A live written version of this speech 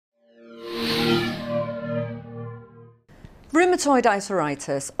Rheumatoid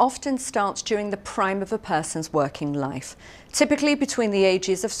arthritis often starts during the prime of a person's working life, typically between the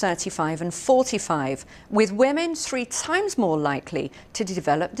ages of 35 and 45, with women 3 times more likely to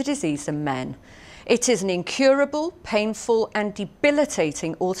develop the disease than men. It is an incurable, painful and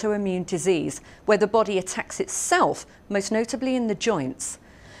debilitating autoimmune disease where the body attacks itself, most notably in the joints.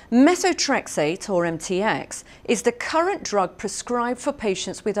 Methotrexate, or MTX, is the current drug prescribed for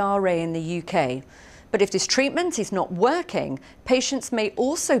patients with RA in the UK. But if this treatment is not working, patients may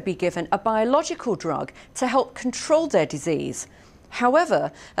also be given a biological drug to help control their disease.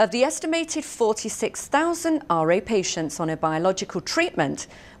 However, of the estimated 46,000 RA patients on a biological treatment,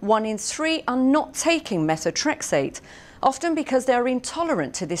 1 in 3 are not taking methotrexate, often because they are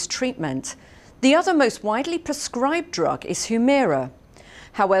intolerant to this treatment. The other most widely prescribed drug is Humira.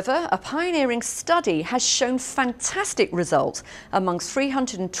 However, a pioneering study has shown fantastic results amongst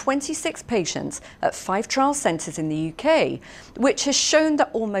 326 patients at 5 trial centres in the UK, which has shown that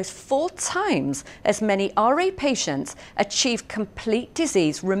almost 4 times as many RA patients achieve complete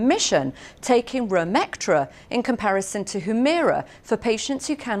disease remission taking RoActemra in comparison to Humira for patients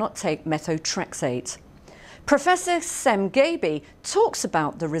who cannot take methotrexate. Professor Sem Gaby talks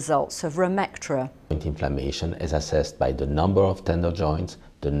about the results of RoActemra. Joint inflammation is assessed by the number of tender joints,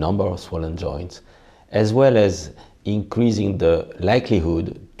 the number of swollen joints, as well as increasing the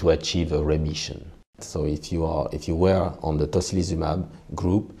likelihood to achieve a remission. So if you were on the tocilizumab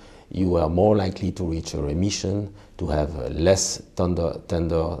group, you are more likely to reach a remission, to have less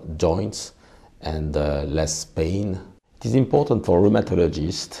tender joints and less pain. It is important for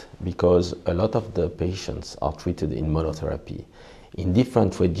rheumatologists because a lot of the patients are treated in monotherapy. In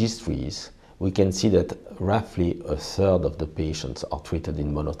different registries, we can see that roughly 1/3 of the patients are treated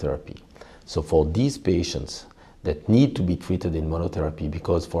in monotherapy. So for these patients that need to be treated in monotherapy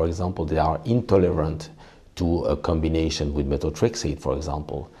because, for example, they are intolerant to a combination with methotrexate, for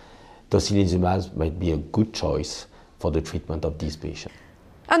example, tocilizumab might be a good choice for the treatment of these patients.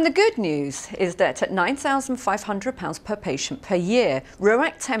 And the good news is that at £9,500 per patient per year,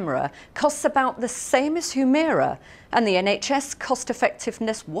 RoActemra costs about the same as Humira, and the NHS Cost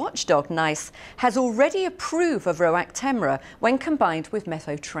Effectiveness Watchdog NICE has already approved of RoActemra when combined with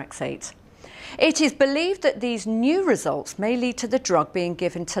methotrexate. It is believed that these new results may lead to the drug being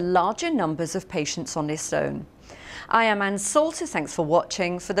given to larger numbers of patients on its own. I am Anne Salter, thanks for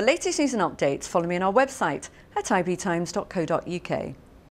watching. For the latest news and updates, follow me on our website at ibtimes.co.uk.